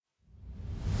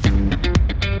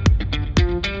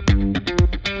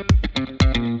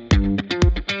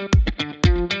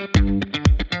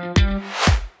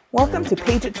Welcome to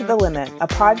Page It to the Limit, a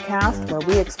podcast where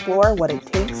we explore what it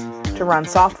takes to run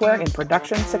software in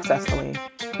production successfully.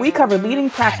 We cover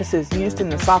leading practices used in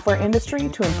the software industry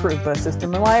to improve both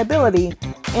system reliability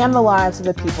and the lives of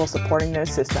the people supporting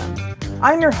those systems.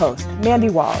 I'm your host,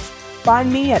 Mandy Walls.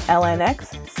 Find me at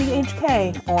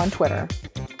LNXCHK on Twitter.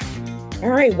 All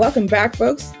right, welcome back,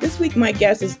 folks. This week, my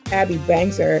guest is Abby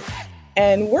Bangser,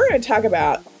 and we're going to talk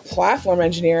about platform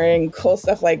engineering, cool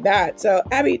stuff like that. So,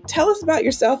 Abby, tell us about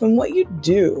yourself and what you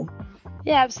do.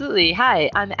 Yeah, absolutely. Hi,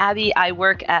 I'm Abby. I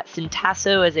work at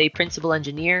Syntasso as a principal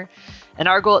engineer. And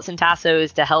our goal at Syntasso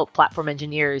is to help platform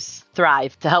engineers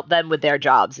thrive, to help them with their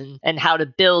jobs and how to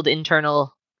build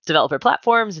internal developer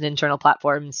platforms and internal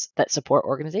platforms that support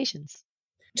organizations.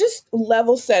 Just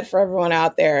level set for everyone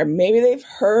out there. Maybe they've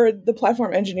heard the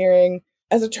platform engineering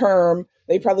as a term.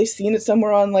 They've probably seen it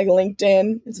somewhere on like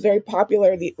LinkedIn. It's very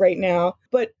popular right now.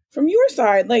 But from your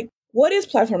side, what is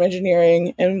platform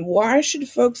engineering and why should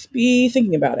folks be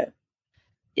thinking about it?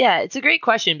 Yeah, it's a great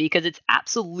question because it's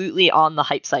absolutely on the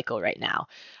hype cycle right now.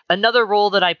 Another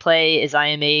role that I play is I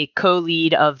am a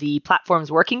co-lead of the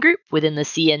Platforms Working Group within the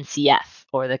CNCF,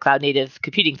 or the Cloud Native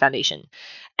Computing Foundation.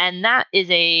 And that is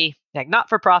a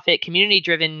not-for-profit,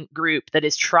 community-driven group that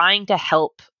is trying to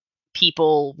help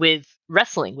people with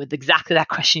wrestling with exactly that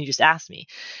question you just asked me.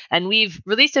 And we've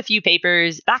released a few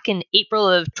papers. Back in April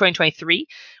of 2023,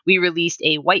 we released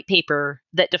a white paper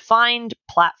that defined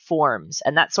platforms,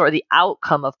 and that's sort of the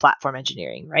outcome of platform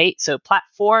engineering, right? So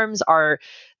platforms are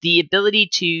the ability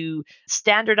to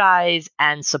standardize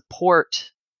and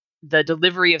support the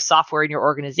delivery of software in your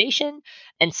organization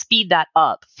and speed that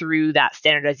up through that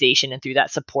standardization and through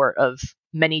that support of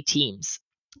many teams.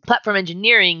 Platform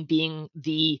engineering being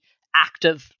the act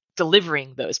of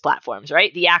delivering those platforms,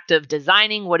 right? The act of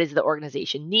designing what does the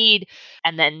organization need,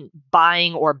 and then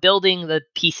buying or building the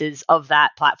pieces of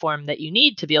that platform that you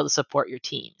need to be able to support your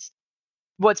teams.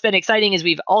 What's been exciting is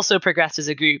we've also progressed as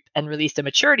a group and released a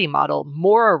maturity model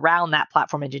more around that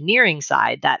platform engineering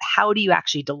side, that how do you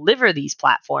actually deliver these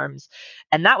platforms?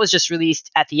 And that was just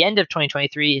released at the end of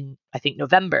 2023 in, I think,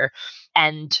 November.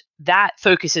 And that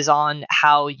focuses on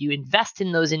how you invest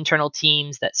in those internal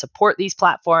teams that support these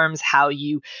platforms, how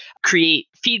you create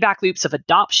feedback loops of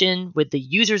adoption with the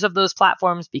users of those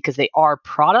platforms, because they are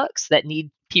products that need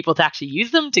people to actually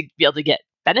use them to be able to get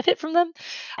benefit from them,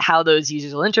 how those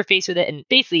users will interface with it, and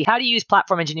basically how to use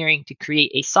platform engineering to create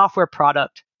a software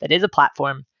product that is a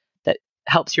platform that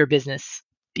helps your business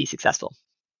be successful.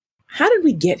 How did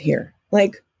we get here?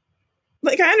 I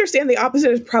understand the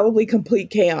opposite is probably complete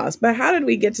chaos, but how did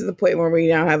we get to the point where we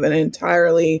now have an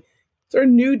entirely sort of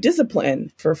new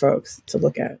discipline for folks to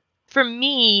look at? For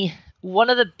me, one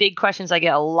of the big questions I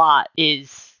get a lot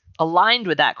is aligned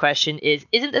with that question is,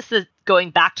 isn't this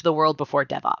going back to the world before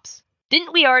DevOps?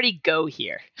 Didn't we already go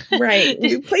here? Right.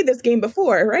 We played this game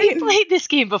before, right? We played this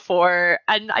game before,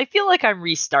 and I feel like I'm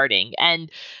restarting.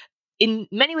 And in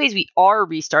many ways, we are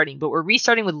restarting, but we're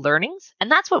restarting with learnings.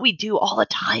 And that's what we do all the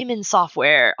time in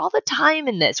software, all the time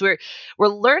in this. We're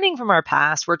learning from our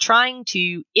past. We're trying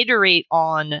to iterate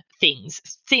on things.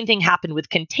 Same thing happened with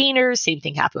containers. Same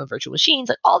thing happened with virtual machines.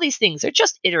 Like all these things, they're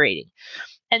just iterating.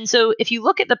 And so if you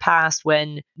look at the past,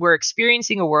 when we're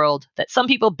experiencing a world that some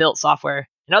people built software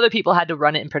and other people had to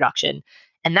run it in production,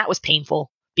 and that was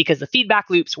painful because the feedback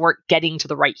loops weren't getting to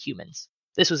the right humans.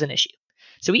 This was an issue.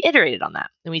 So we iterated on that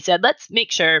and we said, let's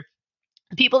make sure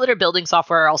the people that are building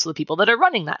software are also the people that are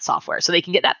running that software so they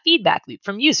can get that feedback loop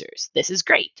from users. This is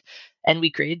great. And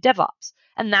we created DevOps.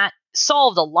 And that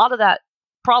solved a lot of that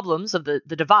problems of the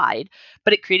divide,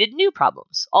 but it created new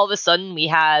problems. All of a sudden, we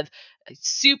have a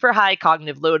super high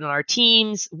cognitive load on our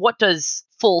teams. What does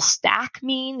full stack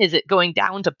mean? Is it going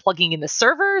down to plugging in the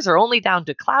servers or only down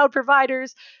to cloud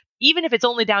providers? Even if it's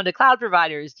only down to cloud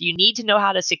providers, do you need to know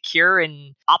how to secure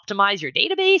and optimize your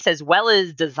database as well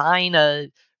as design a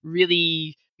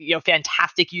really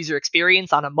fantastic user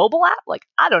experience on a mobile app?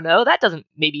 I don't know. That doesn't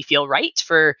maybe feel right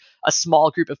for a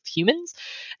small group of humans.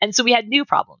 And so we had new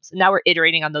problems. And now we're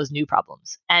iterating on those new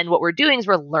problems. And what we're doing is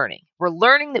we're learning. We're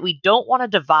learning that we don't want to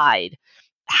divide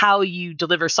how you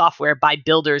deliver software by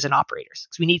builders and operators,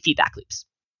 because we need feedback loops.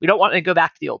 We don't want to go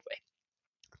back to the old way.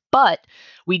 But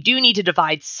we do need to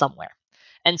divide somewhere.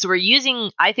 And so we're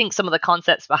using, I think, some of the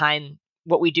concepts behind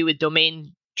what we do with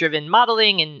domain-driven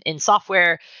modeling in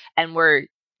software, and we're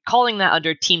calling that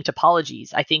under team topologies.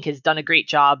 I think has done a great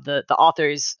job. The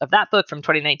authors of that book from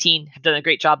 2019 have done a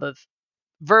great job of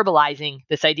verbalizing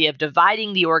this idea of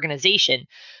dividing the organization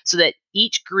so that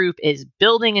each group is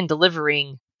building and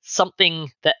delivering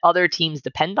something that other teams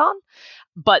depend on,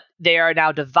 but they are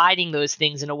now dividing those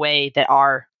things in a way that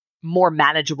are more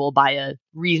manageable by a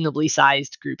reasonably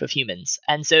sized group of humans.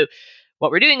 And so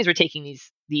what we're doing is we're taking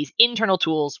these internal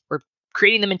tools, we're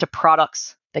creating them into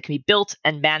products that can be built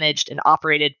and managed and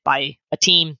operated by a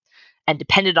team and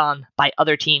depended on by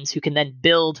other teams who can then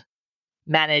build,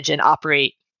 manage, and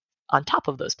operate on top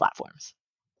of those platforms.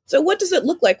 So what does it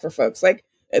look like for folks? Like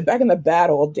back in the bad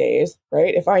old days,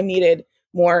 right? If I needed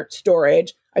more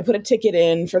storage, I put a ticket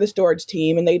in for the storage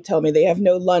team and they tell me they have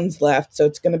no LUNs left. So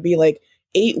it's going to be like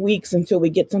 8 weeks until we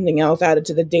get something else added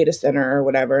to the data center or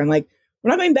whatever. And like, we're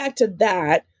not going back to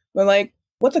that. But like,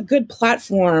 what's a good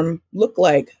platform look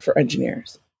like for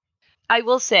engineers? I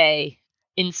will say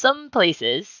in some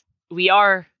places, we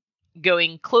are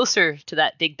going closer to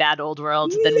that big bad old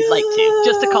world than we'd like to,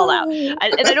 just to call out. And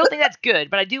I don't think that's good,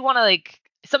 but I do want to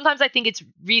sometimes I think it's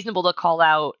reasonable to call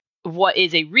out what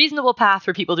is a reasonable path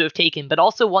for people to have taken, but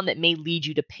also one that may lead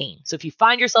you to pain. So if you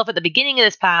find yourself at the beginning of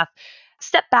this path,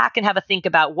 step back and have a think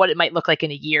about what it might look like in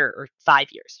a year or 5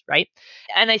 years, right?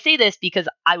 And I say this because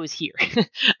I was here.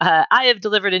 I have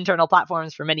delivered internal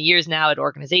platforms for many years now at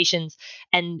organizations,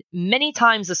 and many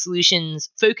times the solutions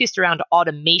focused around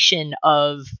automation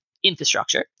of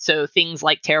infrastructure. So things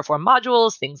like Terraform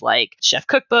modules, things like Chef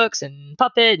cookbooks and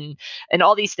Puppet and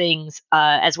all these things,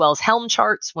 as well as Helm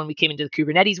charts when we came into the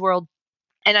Kubernetes world.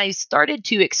 And I started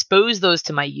to expose those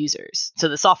to my users, to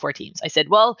the software teams. I said,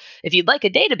 well, if you'd like a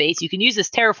database, you can use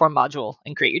this Terraform module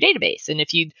and create your database. And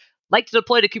if you'd like to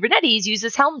deploy to Kubernetes, use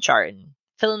this Helm chart and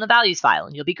fill in the values file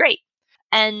and you'll be great.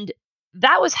 And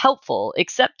that was helpful,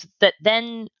 except that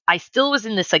then I still was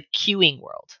in this queuing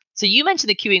world. So you mentioned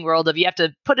the queuing world of you have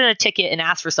to put in a ticket and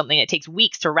ask for something. It takes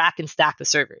weeks to rack and stack the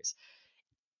servers.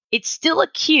 It's still a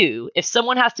queue if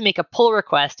someone has to make a pull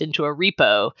request into a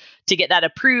repo to get that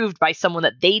approved by someone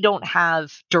that they don't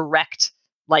have direct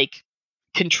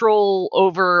control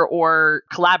over or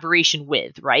collaboration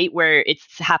with, right? Where it's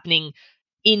happening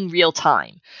in real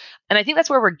time. And I think that's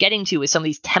where we're getting to with some of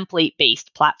these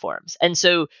template-based platforms. And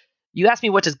so you asked me,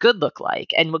 what does good look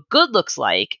like? And what good looks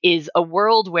like is a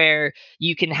world where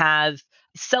you can have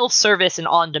self-service and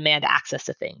on-demand access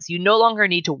to things. You no longer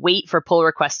need to wait for pull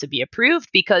requests to be approved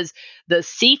because the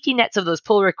safety nets of those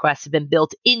pull requests have been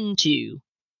built into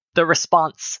the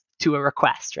response to a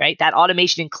request, right? That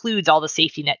automation includes all the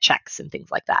safety net checks and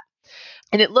things like that.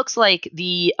 And it looks like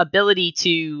the ability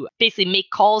to basically make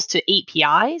calls to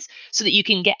APIs so that you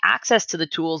can get access to the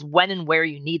tools when and where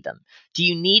you need them. Do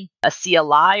you need a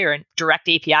CLI or direct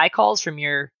API calls from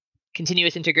your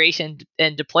continuous integration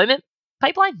and deployment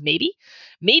pipeline? Maybe.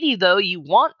 Maybe, though, you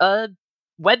want a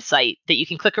website that you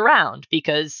can click around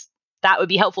because that would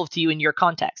be helpful to you in your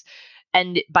context.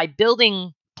 And by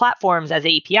building platforms as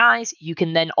APIs, you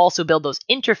can then also build those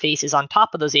interfaces on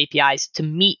top of those APIs to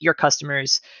meet your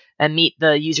customers and meet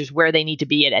the users where they need to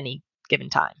be at any given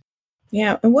time.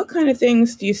 Yeah. And what kind of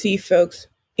things do you see folks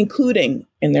including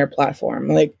in their platform?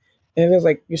 Like, it was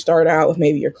like you start out with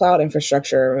maybe your cloud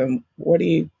infrastructure, and where do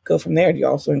you go from there? Do you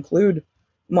also include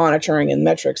monitoring and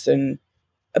metrics and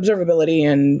observability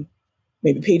and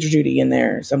maybe PagerDuty in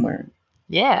there somewhere?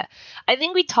 Yeah. I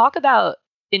think we talk about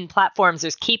in platforms,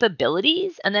 there's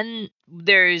capabilities, and then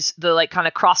there's the kind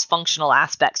of cross-functional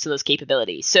aspects to those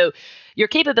capabilities. So your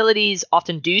capabilities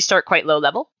often do start quite low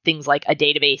level, things like a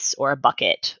database or a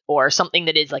bucket or something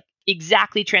that is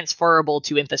exactly transferable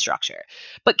to infrastructure,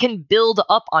 but can build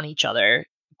up on each other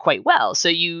quite well. So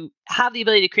you have the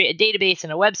ability to create a database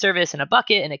and a web service and a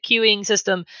bucket and a queuing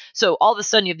system. So all of a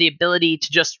sudden you have the ability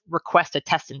to just request a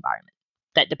test environment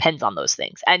that depends on those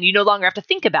things. And you no longer have to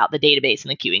think about the database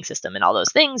and the queuing system and all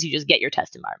those things. You just get your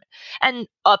test environment and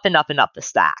up and up and up the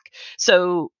stack.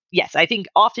 So yes, I think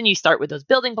often you start with those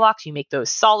building blocks, you make those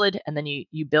solid, and then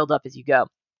you build up as you go.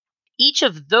 Each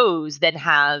of those then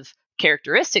have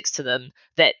characteristics to them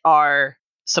that are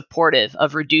supportive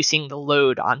of reducing the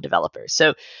load on developers.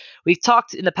 So we've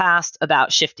talked in the past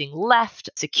about shifting left,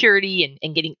 security,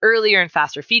 and getting earlier and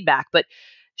faster feedback, but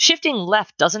shifting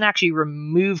left doesn't actually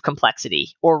remove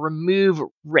complexity or remove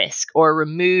risk or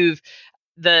remove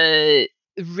the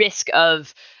risk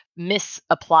of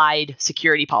misapplied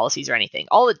security policies or anything.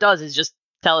 All it does is just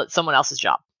tell it someone else's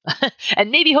job and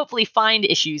maybe hopefully find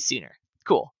issues sooner.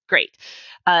 Cool. Great.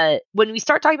 When we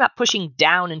start talking about pushing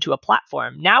down into a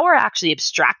platform, now we're actually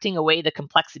abstracting away the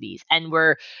complexities and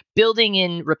we're building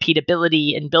in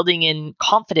repeatability and building in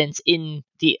confidence in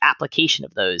the application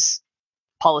of those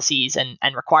policies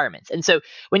and requirements. And so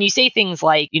when you say things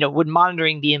like, would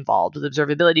monitoring be involved? Would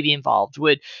observability be involved?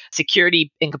 Would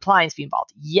security and compliance be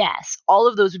involved? Yes, all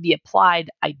of those would be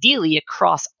applied ideally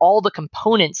across all the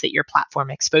components that your platform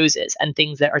exposes and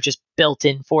things that are just built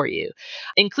in for you,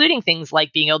 including things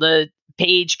like being able to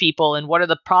page people and what are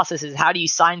the processes? How do you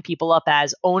sign people up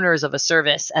as owners of a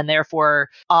service and therefore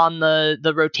on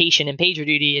the rotation and pager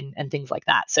duty and things like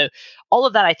that? So all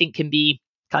of that I think can be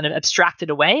kind of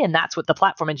abstracted away. And that's what the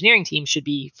platform engineering team should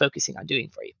be focusing on doing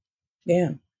for you. Yeah.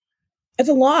 It's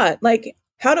a lot. Like,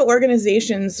 how do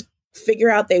organizations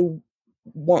figure out they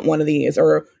want one of these,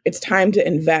 or it's time to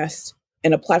invest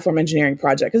in a platform engineering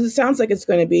project? Because it sounds like it's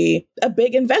going to be a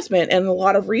big investment and a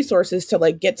lot of resources to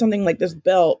like get something like this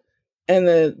built, and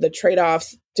the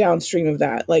trade-offs downstream of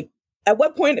that. Like, at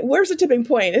what point, where's the tipping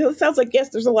point? It sounds like, yes,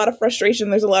 there's a lot of frustration.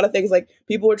 There's a lot of things like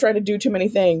people are trying to do too many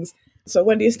things. So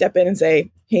when do you step in and say,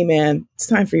 hey, man, it's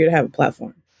time for you to have a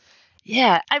platform?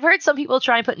 Yeah, I've heard some people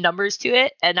try and put numbers to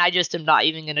it, and I just am not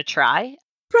even going to try.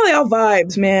 Probably all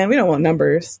vibes, man. We don't want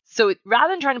numbers. So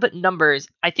rather than trying to put numbers,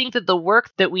 I think that the work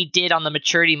that we did on the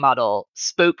maturity model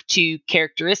spoke to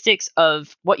characteristics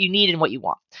of what you need and what you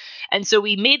want. And so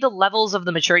we made the levels of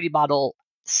the maturity model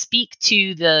speak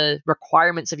to the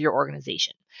requirements of your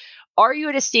organization. Are you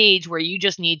at a stage where you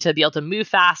just need to be able to move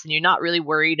fast and you're not really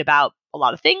worried about a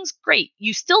lot of things? Great.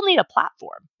 You still need a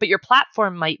platform, but your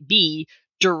platform might be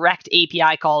direct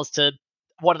API calls to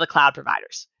one of the cloud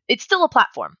providers. It's still a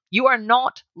platform. You are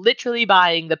not literally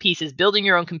buying the pieces, building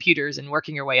your own computers and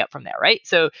working your way up from there, right?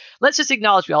 So let's just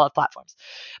acknowledge we all have platforms.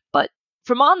 But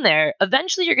from on there,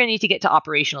 eventually you're going to need to get to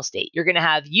operational state. You're going to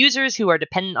have users who are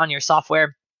dependent on your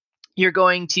software. You're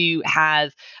going to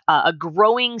have a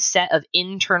growing set of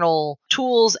internal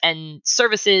tools and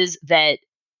services that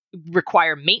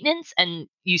require maintenance, and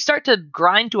you start to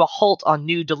grind to a halt on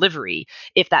new delivery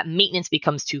if that maintenance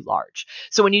becomes too large.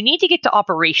 So when you need to get to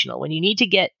operational, when you need to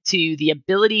get to the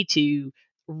ability to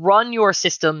run your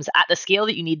systems at the scale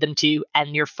that you need them to,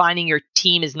 and you're finding your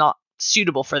team is not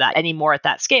suitable for that anymore at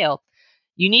that scale,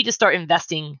 you need to start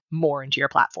investing more into your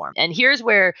platform. And here's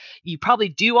where you probably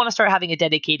do want to start having a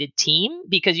dedicated team,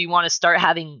 because you want to start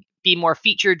having be more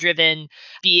feature driven,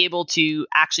 be able to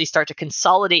actually start to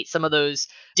consolidate some of those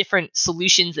different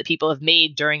solutions that people have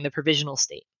made during the provisional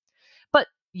state. But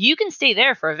you can stay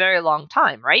there for a very long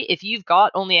time, right? If you've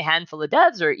got only a handful of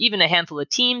devs or even a handful of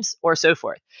teams or so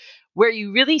forth. Where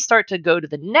you really start to go to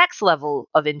the next level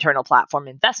of internal platform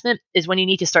investment is when you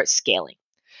need to start scaling.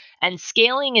 And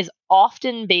scaling is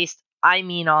often based,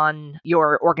 on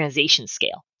your organization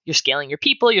scale. You're scaling your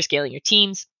people, you're scaling your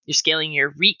teams, you're scaling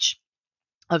your reach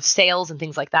of sales and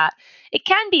things like that. It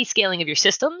can be scaling of your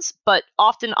systems, but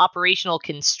often operational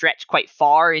can stretch quite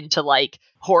far into like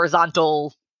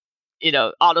horizontal,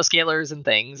 autoscalers and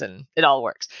things, and it all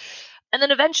works. And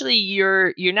then eventually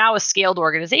you're now a scaled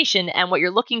organization, and what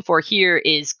you're looking for here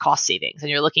is cost savings, and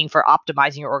you're looking for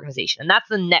optimizing your organization. And that's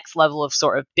the next level of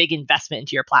sort of big investment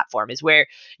into your platform, is where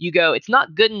you go, it's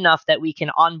not good enough that we can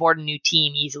onboard a new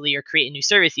team easily or create a new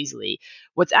service easily.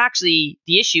 What's actually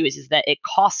the issue is that it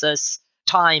costs us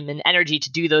time and energy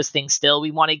to do those things still.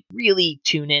 We want to really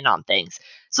tune in on things.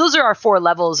 So those are our 4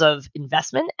 levels of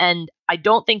investment. And I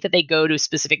don't think that they go to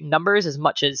specific numbers as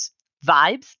much as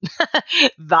vibes,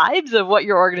 vibes of what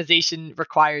your organization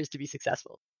requires to be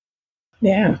successful.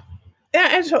 Yeah. Yeah,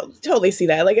 I totally see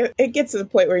that. Like, it gets to the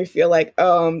point where you feel like,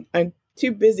 I'm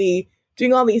too busy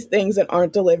doing all these things that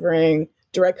aren't delivering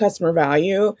direct customer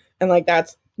value. And like,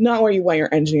 that's not where you want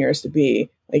your engineers to be.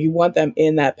 Like, you want them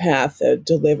in that path to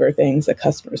deliver things that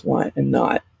customers want and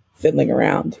not fiddling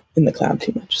around in the cloud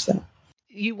too much. So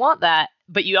you want that,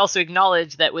 but you also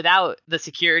acknowledge that without the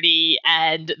security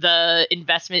and the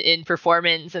investment in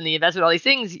performance and the investment in all these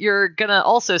things, you're going to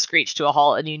also screech to a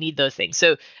halt, and you need those things.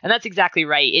 So, and that's exactly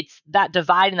right. It's that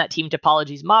divide in that team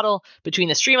topologies model between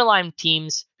the stream-aligned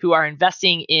teams who are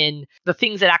investing in the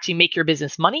things that actually make your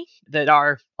business money, that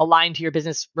are aligned to your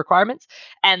business requirements,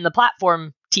 and the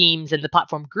platform teams and the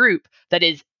platform group that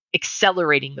is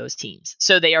accelerating those teams.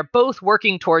 So they are both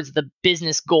working towards the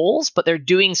business goals, but they're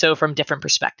doing so from different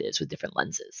perspectives with different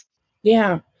lenses.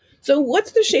 Yeah. So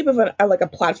what's the shape of a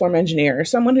platform engineer?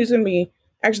 Someone who's going to be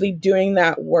actually doing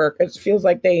that work. It feels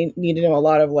like they need to know a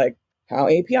lot of like how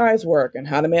APIs work and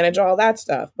how to manage all that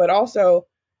stuff. But also,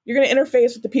 you're going to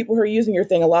interface with the people who are using your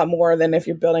thing a lot more than if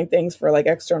you're building things for like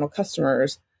external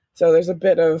customers. So there's a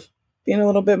bit of being a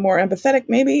little bit more empathetic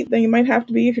maybe than you might have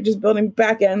to be if you're just building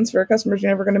backends for customers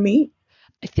you're never going to meet.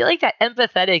 I feel like that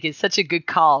empathetic is such a good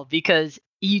call, because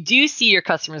you do see your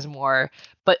customers more,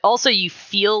 but also you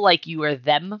feel like you are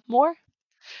them more.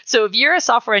 So if you're a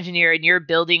software engineer and you're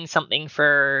building something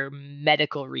for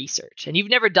medical research and you've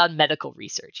never done medical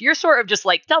research, you're sort of just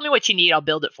like, tell me what you need, I'll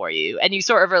build it for you. And you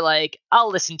sort of are like, I'll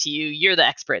listen to you. You're the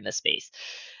expert in this space.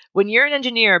 when you're an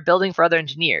engineer building for other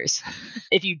engineers,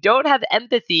 if you don't have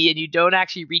empathy and you don't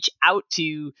actually reach out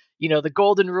to, the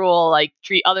golden rule, like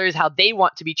treat others how they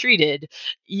want to be treated,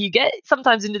 you get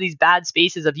sometimes into these bad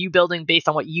spaces of you building based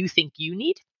on what you think you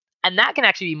need. And that can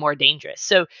actually be more dangerous.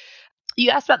 So you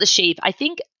asked about the shape. I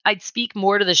think I'd speak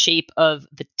more to the shape of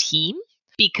the team,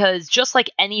 because just like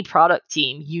any product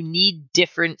team, you need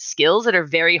different skills that are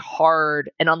very hard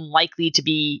and unlikely to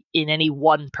be in any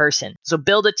one person. So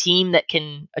build a team that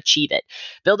can achieve it.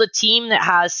 Build a team that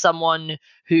has someone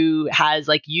who has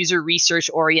like user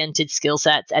research oriented skill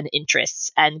sets and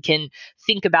interests and can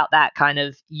think about that kind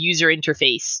of user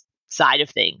interface side of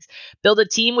things. Build a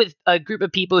team with a group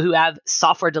of people who have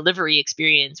software delivery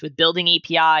experience with building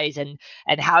APIs and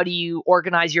how do you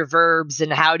organize your verbs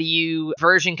and how do you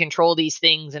version control these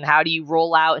things and how do you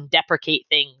roll out and deprecate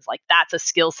things. Like that's a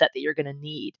skill set that you're going to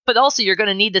need. But also you're going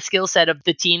to need the skill set of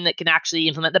the team that can actually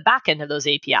implement the back end of those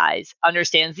APIs,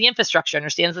 understands the infrastructure,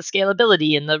 understands the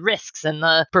scalability and the risks and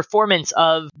the performance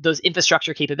of those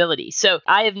infrastructure capabilities. So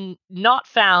I have not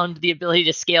found the ability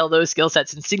to scale those skill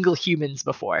sets in single humans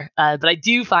before. But I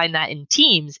do find that in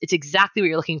teams, it's exactly what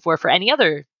you're looking for any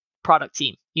other product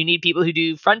team. You need people who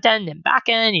do front end and back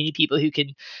end. You need people who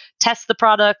can test the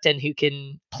product and who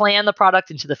can plan the product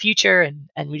into the future.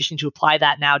 And we just need to apply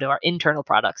that now to our internal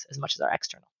products as much as our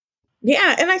external.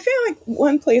 Yeah. And I feel like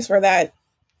one place where that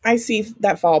I see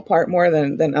that fall apart more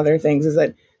than other things is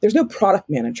that there's no product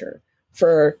manager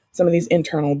for some of these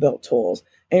internal built tools.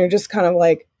 And you're just kind of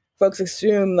like, folks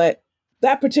assume that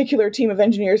particular team of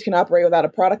engineers can operate without a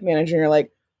product manager. And you're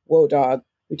like, whoa, dog,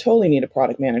 we totally need a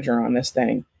product manager on this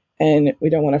thing. And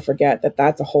we don't want to forget that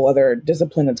that's a whole other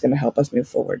discipline that's going to help us move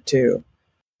forward too.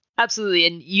 Absolutely.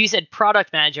 And you said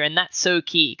product manager, and that's so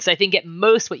key because I think at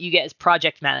most what you get is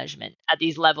project management at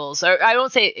these levels. Or I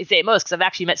won't say at most because I've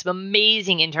actually met some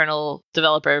amazing internal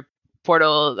developer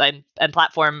portal and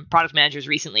platform product managers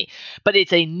recently, but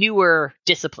it's a newer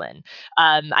discipline.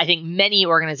 I think many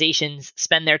organizations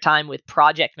spend their time with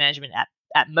project management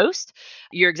at most.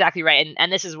 You're exactly right.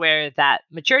 And this is where that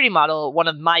maturity model, one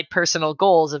of my personal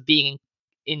goals of being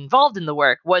involved in the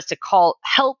work was to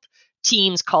help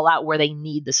teams call out where they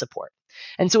need the support.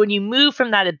 And so when you move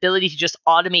from that ability to just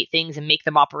automate things and make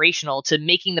them operational to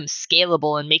making them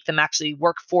scalable and make them actually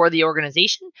work for the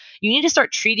organization, you need to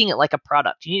start treating it like a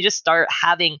product. You need to start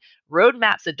having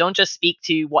roadmaps that don't just speak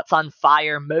to what's on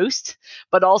fire most,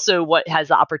 but also what has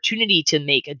the opportunity to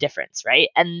make a difference, right?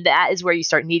 And that is where you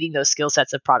start needing those skill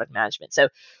sets of product management. So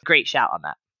great shout on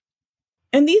that.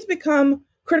 And these become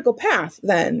critical path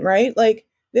then, right? Like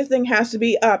this thing has to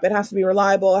be up, it has to be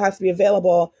reliable, it has to be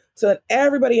available so that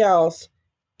everybody else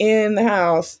in the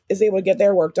house is able to get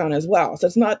their work done as well. So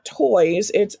it's not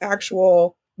toys, it's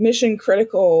actual mission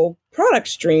critical product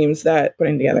streams that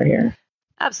putting together here.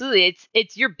 Absolutely.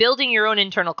 It's you're building your own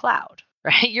internal cloud,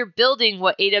 right? You're building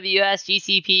what AWS,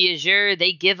 GCP, Azure,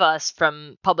 they give us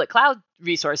from public cloud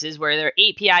resources where they're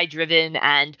API driven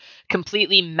and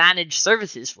completely managed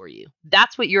services for you.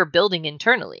 That's what you're building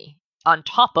internally on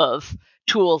top of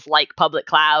tools like public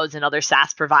clouds and other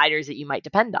SaaS providers that you might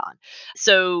depend on.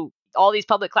 So all these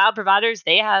public cloud providers,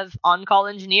 they have on-call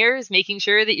engineers making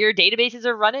sure that your databases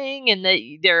are running and that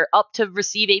they're up to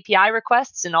receive API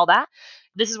requests and all that.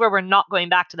 This is where we're not going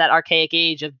back to that archaic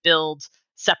age of build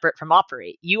separate from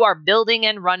operate. You are building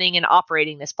and running and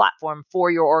operating this platform for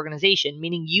your organization,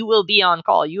 meaning you will be on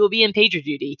call. You will be in pager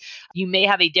duty. You may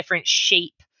have a different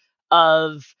shape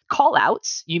of call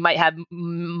outs. You might have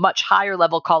much higher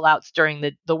level call outs during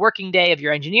the working day of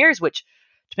your engineers, which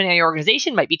depending on your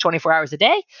organization might be 24 hours a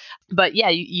day. But yeah,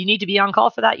 you need to be on call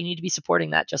for that. You need to be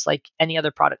supporting that just like any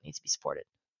other product needs to be supported.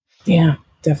 Yeah,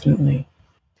 definitely.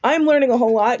 I'm learning a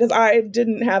whole lot because I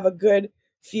didn't have a good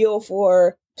feel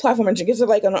for platform engineering. Because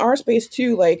like on our space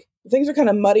too, like things are kind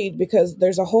of muddied because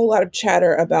there's a whole lot of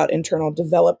chatter about internal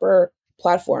developer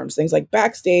platforms, things like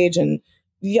Backstage and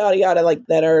yada yada, like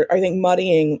that are I think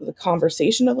muddying the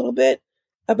conversation a little bit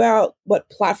about what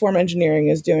platform engineering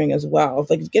is doing as well. It's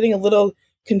like getting a little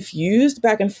confused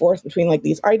back and forth between like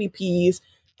these IDPs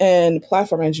and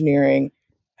platform engineering.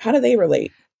 How do they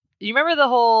relate? You remember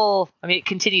it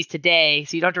continues today,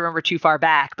 so you don't have to remember too far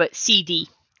back, but CD.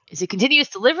 Is it continuous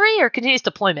delivery or continuous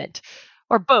deployment?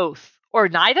 Or both? Or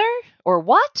neither? Or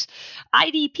what?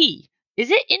 IDP.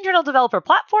 Is it internal developer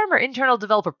platform or internal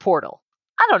developer portal?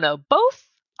 I don't know. Both?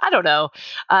 I don't know.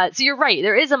 So you're right.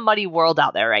 There is a muddy world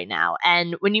out there right now.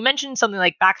 And when you mention something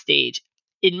like Backstage,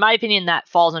 in my opinion, that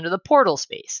falls under the portal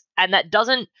space. And that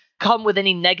doesn't come with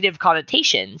any negative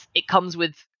connotations. It comes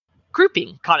with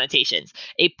grouping connotations.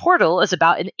 A portal is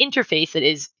about an interface that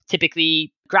is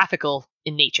typically graphical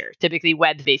in nature, typically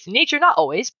web-based in nature, not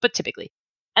always, but typically.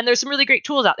 And there's some really great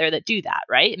tools out there that do that,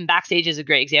 right? And Backstage is a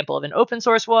great example of an open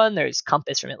source one. There's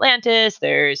Compass from Atlantis,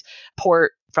 there's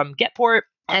Port from Getport.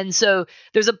 And so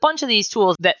there's a bunch of these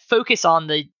tools that focus on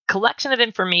the collection of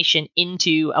information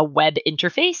into a web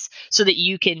interface so that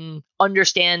you can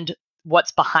understand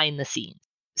what's behind the scenes.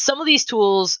 Some of these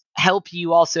tools help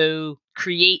you also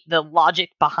create the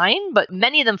logic behind, but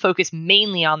many of them focus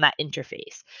mainly on that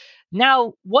interface.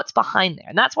 Now, what's behind there?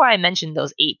 And that's why I mentioned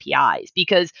those APIs,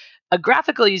 because a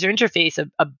graphical user interface,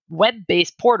 a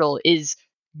web-based portal is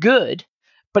good,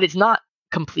 but it's not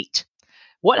complete.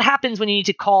 What happens when you need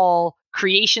to call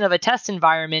creation of a test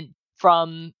environment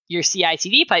from your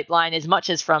CI/CD pipeline as much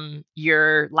as from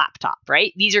your laptop,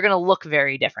 right? These are going to look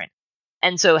very different.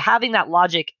 And so having that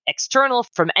logic external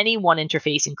from any one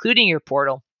interface, including your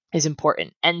portal, is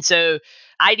important. And so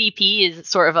IDP is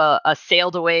sort of a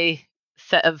sailed away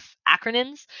set of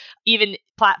acronyms. Even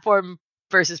platform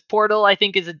versus portal, I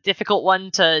think, is a difficult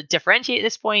one to differentiate at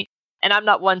this point. And I'm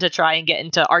not one to try and get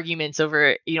into arguments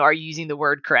over, are you using the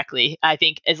word correctly? I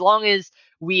think as long as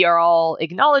we are all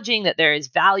acknowledging that there is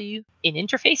value in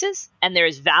interfaces and there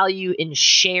is value in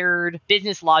shared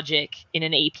business logic in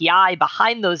an API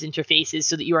behind those interfaces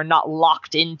so that you are not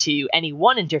locked into any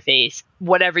one interface,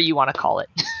 whatever you want to call it.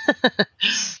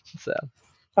 So.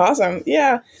 Awesome.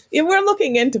 Yeah. We're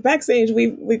looking into Backstage.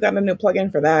 We've got a new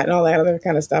plugin for that and all that other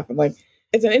kind of stuff. I'm like,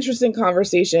 it's an interesting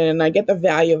conversation, and I get the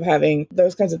value of having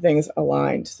those kinds of things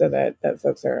aligned so that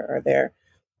folks are there.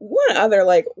 One other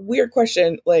weird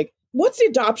question, what's the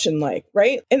adoption like,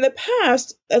 right? In the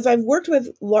past, as I've worked with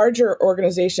larger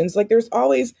organizations, there's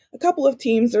always a couple of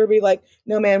teams that will be like,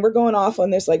 no, man, we're going off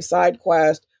on this side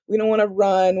quest. We don't want to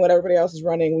run what everybody else is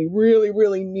running. We really,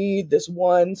 really need this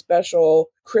one special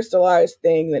crystallized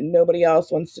thing that nobody else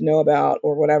wants to know about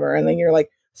or whatever. And then you're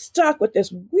stuck with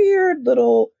this weird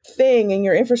little thing in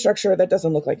your infrastructure that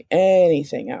doesn't look like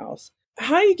anything else.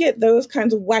 How do you get those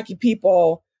kinds of wacky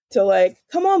people to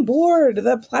come on board?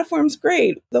 The platform's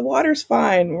great. The water's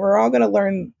fine. We're all going to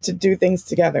learn to do things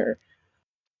together.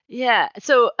 Yeah.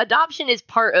 So adoption is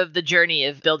part of the journey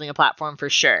of building a platform for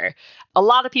sure. A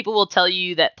lot of people will tell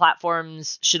you that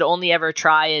platforms should only ever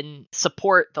try and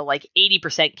support the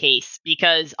 80% case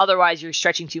because otherwise you're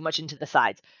stretching too much into the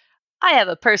sides. I have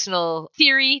a personal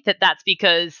theory that that's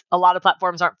because a lot of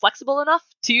platforms aren't flexible enough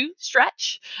to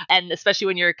stretch. And especially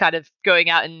when you're kind of going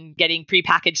out and getting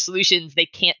prepackaged solutions, they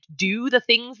can't do the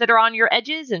things that are on your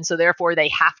edges. And so therefore they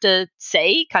have to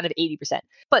say kind of 80%.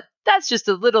 But that's just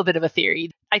a little bit of a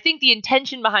theory. I think the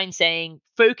intention behind saying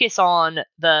focus on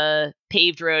the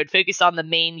paved road, focus on the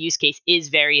main use case is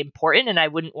very important. And I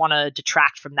wouldn't want to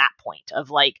detract from that point of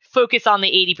focus on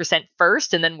the 80%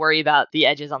 first and then worry about the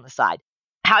edges on the side.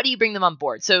 How do you bring them on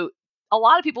board? So a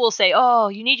lot of people will say, oh,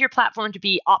 you need your platform to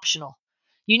be optional.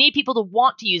 You need people to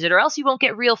want to use it or else you won't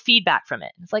get real feedback from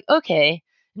it. It's okay,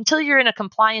 until you're in a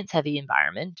compliance heavy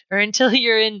environment or until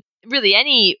you're in really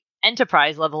any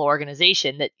enterprise level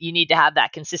organization that you need to have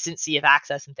that consistency of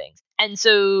access and things. And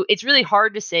so it's really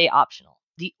hard to say optional.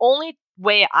 The only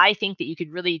way I think that you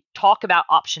could really talk about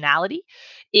optionality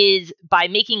is by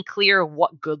making clear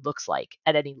what good looks like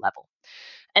at any level.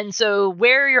 And so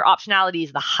where your optionality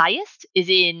is the highest is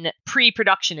in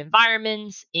pre-production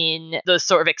environments, in those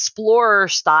sort of explorer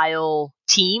style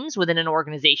teams within an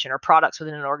organization or products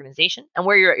within an organization. And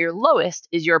where you're at your lowest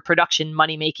is your production,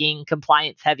 money-making,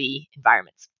 compliance-heavy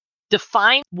environments.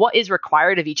 Define what is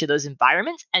required of each of those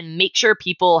environments and make sure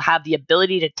people have the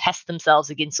ability to test themselves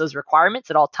against those requirements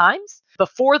at all times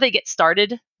before they get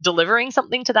started delivering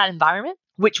something to that environment,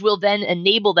 which will then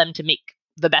enable them to make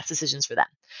the best decisions for them.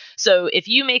 So if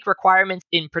you make requirements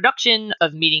in production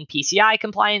of meeting PCI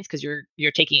compliance because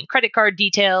you're taking in credit card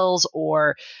details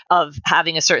or of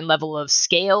having a certain level of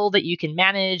scale that you can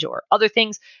manage or other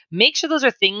things, make sure those are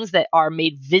things that are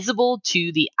made visible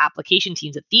to the application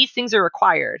teams that these things are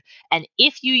required. And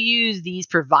if you use these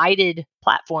provided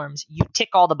platforms, you tick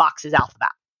all the boxes out of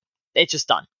that. It's just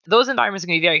done. Those environments are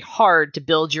going to be very hard to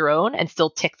build your own and still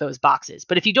tick those boxes.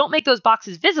 But if you don't make those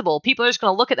boxes visible, people are just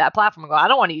going to look at that platform and go, I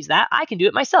don't want to use that. I can do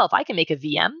it myself. I can make a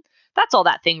VM. That's all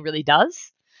that thing really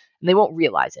does. And they won't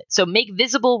realize it. So make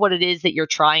visible what it is that you're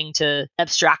trying to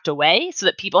abstract away so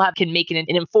that people can make an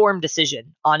informed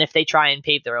decision on if they try and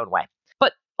pave their own way.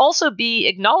 But also be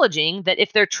acknowledging that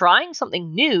if they're trying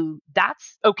something new,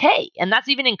 that's okay. And that's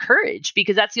even encouraged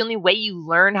because that's the only way you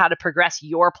learn how to progress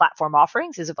your platform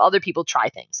offerings is if other people try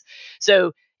things.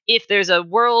 So if there's a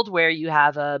world where you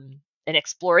have an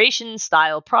exploration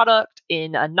style product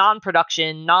in a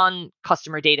non-production,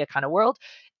 non-customer data kind of world,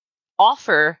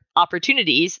 offer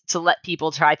opportunities to let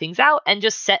people try things out and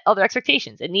just set other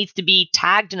expectations. It needs to be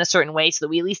tagged in a certain way so that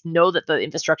we at least know that the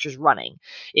infrastructure is running.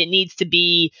 It needs to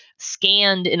be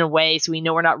scanned in a way so we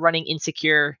know we're not running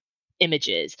insecure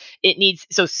images. It needs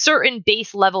so certain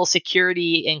base level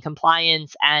security and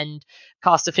compliance and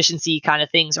cost efficiency kind of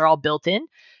things are all built in.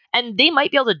 And they might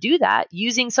be able to do that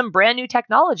using some brand new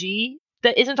technology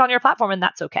that isn't on your platform, and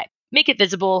that's okay. Make it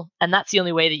visible, and that's the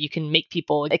only way that you can make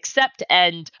people accept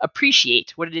and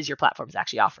appreciate what it is your platform is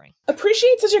actually offering.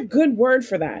 Appreciate such a good word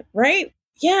for that, right?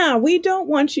 Yeah, we don't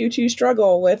want you to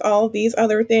struggle with all of these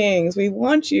other things. We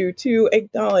want you to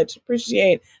acknowledge,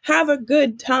 appreciate, have a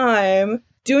good time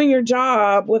doing your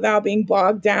job without being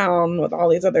bogged down with all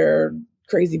these other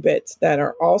crazy bits that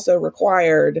are also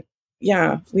required.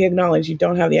 Yeah, we acknowledge you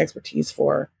don't have the expertise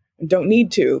for and don't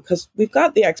need to, because we've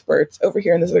got the experts over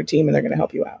here in this other team and they're going to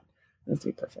help you out. That's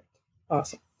be perfect.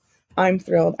 Awesome. I'm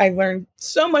thrilled. I've learned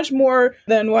so much more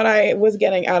than what I was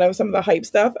getting out of some of the hype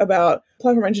stuff about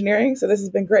platform engineering. So this has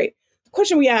been great. The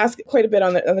question we ask quite a bit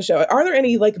on the show, are there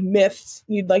any like myths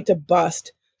you'd like to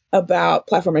bust about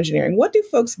platform engineering? What do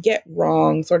folks get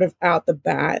wrong sort of out the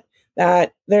bat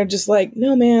that they're just like,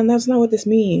 no, man, that's not what this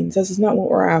means. This is not what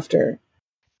we're after.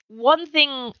 One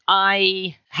thing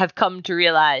I have come to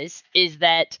realize is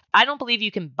that I don't believe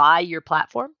you can buy your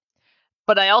platform,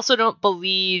 but I also don't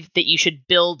believe that you should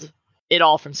build it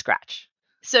all from scratch.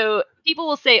 So people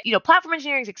will say, platform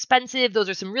engineering is expensive. Those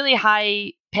are some really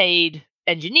high paid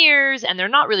engineers, and they're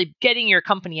not really getting your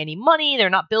company any money. They're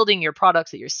not building your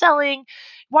products that you're selling.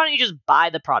 Why don't you just buy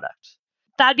the product?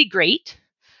 That'd be great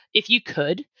if you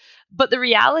could. But the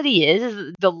reality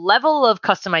is the level of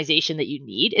customization that you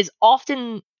need is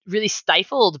often really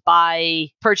stifled by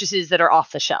purchases that are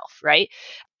off the shelf, right?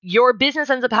 Your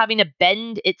business ends up having to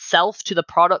bend itself to the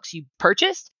products you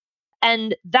purchased.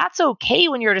 And that's okay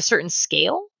when you're at a certain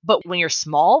scale. But when you're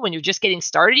small, when you're just getting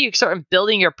started, you sort of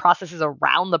building your processes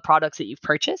around the products that you've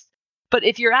purchased. But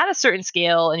if you're at a certain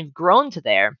scale and you've grown to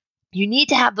there, you need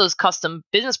to have those custom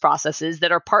business processes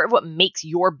that are part of what makes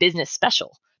your business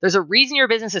special. There's a reason your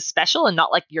business is special and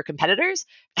not like your competitors.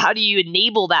 How do you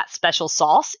enable that special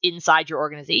sauce inside your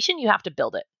organization? You have to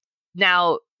build it.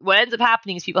 Now, what ends up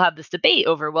happening is people have this debate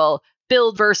over, well,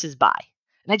 build versus buy.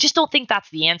 And I just don't think that's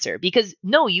the answer, because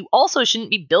no, you also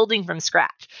shouldn't be building from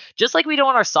scratch. Just like we don't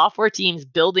want our software teams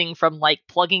building from like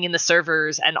plugging in the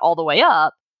servers and all the way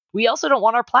up, we also don't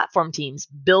want our platform teams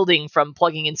building from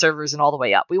plugging in servers and all the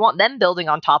way up. We want them building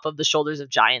on top of the shoulders of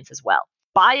giants as well.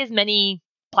 Buy as many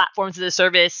platforms as a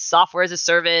service, software as a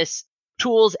service,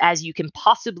 tools as you can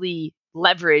possibly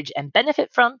leverage and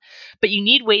benefit from, but you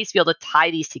need ways to be able to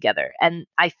tie these together. And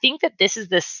I think that this is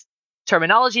this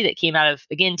terminology that came out of,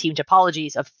 again, team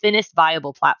topologies of thinnest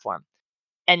viable platform,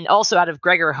 and also out of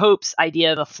Gregor Hope's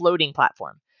idea of a floating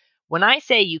platform. When I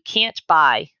say you can't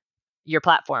buy your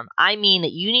platform, I mean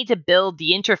that you need to build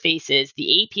the interfaces,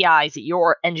 the APIs that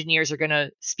your engineers are going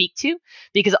to speak to,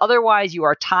 because otherwise you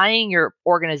are tying your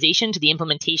organization to the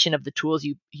implementation of the tools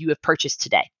you have purchased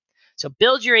today. So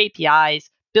build your APIs,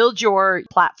 build your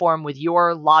platform with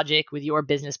your logic, with your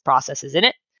business processes in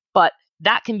it, but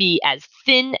that can be as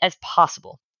thin as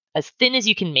possible, as thin as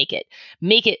you can make it.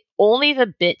 Make it only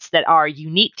the bits that are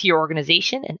unique to your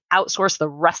organization and outsource the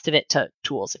rest of it to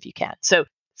tools if you can. So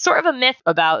sort of a myth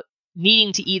about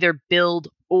needing to either build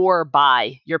or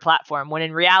buy your platform, when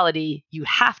in reality, you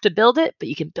have to build it, but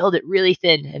you can build it really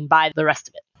thin and buy the rest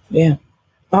of it. Yeah.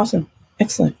 Awesome.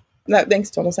 Excellent. That makes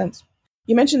total sense.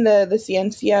 You mentioned the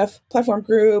CNCF platform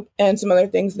group and some other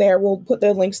things there. We'll put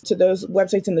the links to those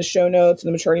websites in the show notes and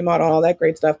the maturity model, all that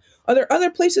great stuff. Are there other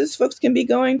places folks can be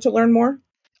going to learn more?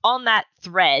 On that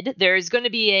thread, there's going to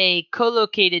be a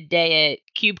co-located day at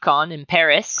KubeCon in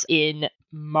Paris in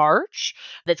March.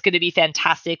 That's going to be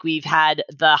fantastic. We've had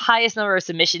the highest number of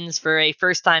submissions for a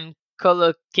first-time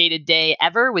co-located day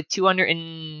ever with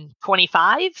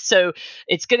 225. So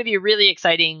it's going to be a really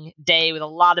exciting day with a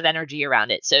lot of energy around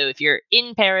it. So if you're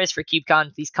in Paris for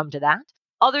KubeCon, please come to that.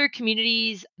 Other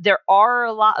communities, there are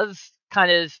a lot of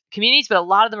kind of communities, but a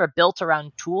lot of them are built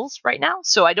around tools right now.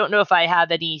 So I don't know if I have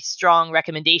any strong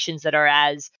recommendations that are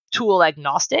as tool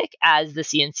agnostic as the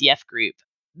CNCF group.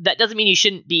 That doesn't mean you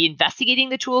shouldn't be investigating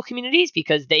the tool communities,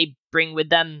 because they bring with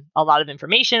them a lot of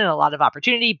information and a lot of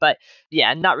opportunity. But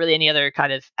yeah, not really any other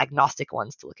kind of agnostic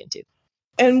ones to look into.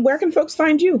 And where can folks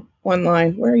find you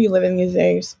online? Where are you living these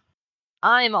days?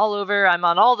 I'm all over. I'm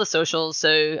on all the socials.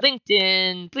 So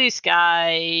LinkedIn, Blue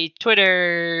Sky,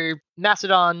 Twitter,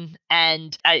 Mastodon,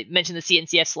 and I mentioned the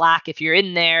CNCF Slack. If you're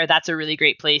in there, that's a really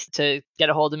great place to get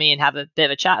a hold of me and have a bit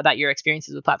of a chat about your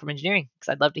experiences with platform engineering,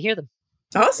 because I'd love to hear them.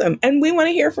 Awesome. And we want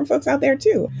to hear from folks out there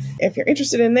too. If you're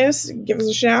interested in this, give us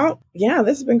a shout. Yeah,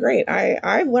 this has been great.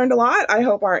 I've learned a lot. I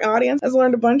hope our audience has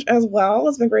learned a bunch as well.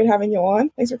 It's been great having you on.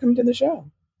 Thanks for coming to the show.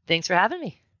 Thanks for having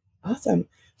me. Awesome.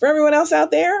 For everyone else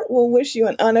out there, we'll wish you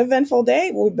an uneventful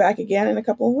day. We'll be back again in a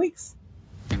couple of weeks.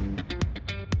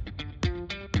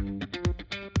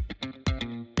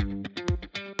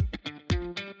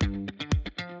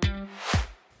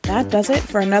 That does it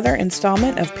for another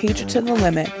installment of Page It to the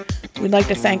Limit. We'd like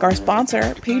to thank our sponsor,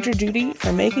 PagerDuty,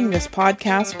 for making this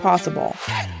podcast possible.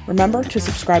 Remember to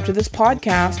subscribe to this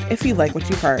podcast if you like what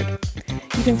you've heard.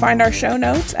 You can find our show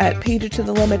notes at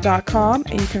pageittothelimit.com,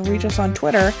 and you can reach us on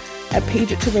Twitter at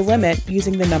pageittothelimit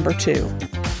using the number 2.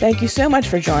 Thank you so much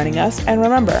for joining us, and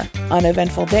remember,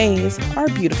 uneventful days are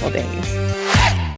beautiful days.